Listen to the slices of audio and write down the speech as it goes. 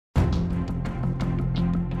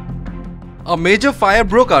A major fire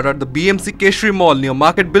broke out at the BMC Keshari mall near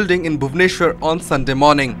Market Building in Bhubaneswar on Sunday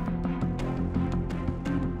morning.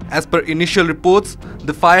 As per initial reports,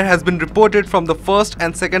 the fire has been reported from the first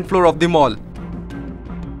and second floor of the mall.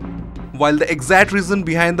 While the exact reason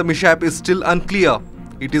behind the mishap is still unclear,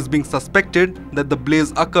 it is being suspected that the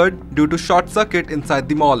blaze occurred due to short circuit inside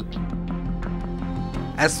the mall.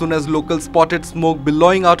 As soon as locals spotted smoke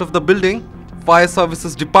billowing out of the building, Fire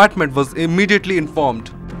Services Department was immediately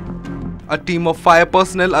informed. A team of fire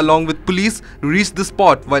personnel along with police reached the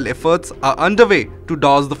spot while efforts are underway to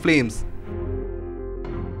douse the flames.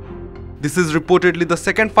 This is reportedly the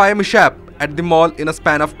second fire mishap at the mall in a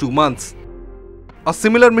span of 2 months. A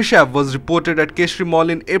similar mishap was reported at Keshari Mall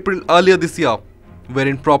in April earlier this year,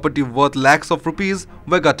 wherein property worth lakhs of rupees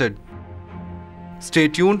were gutted. Stay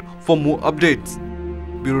tuned for more updates.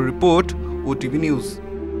 Bureau Report, OTV News.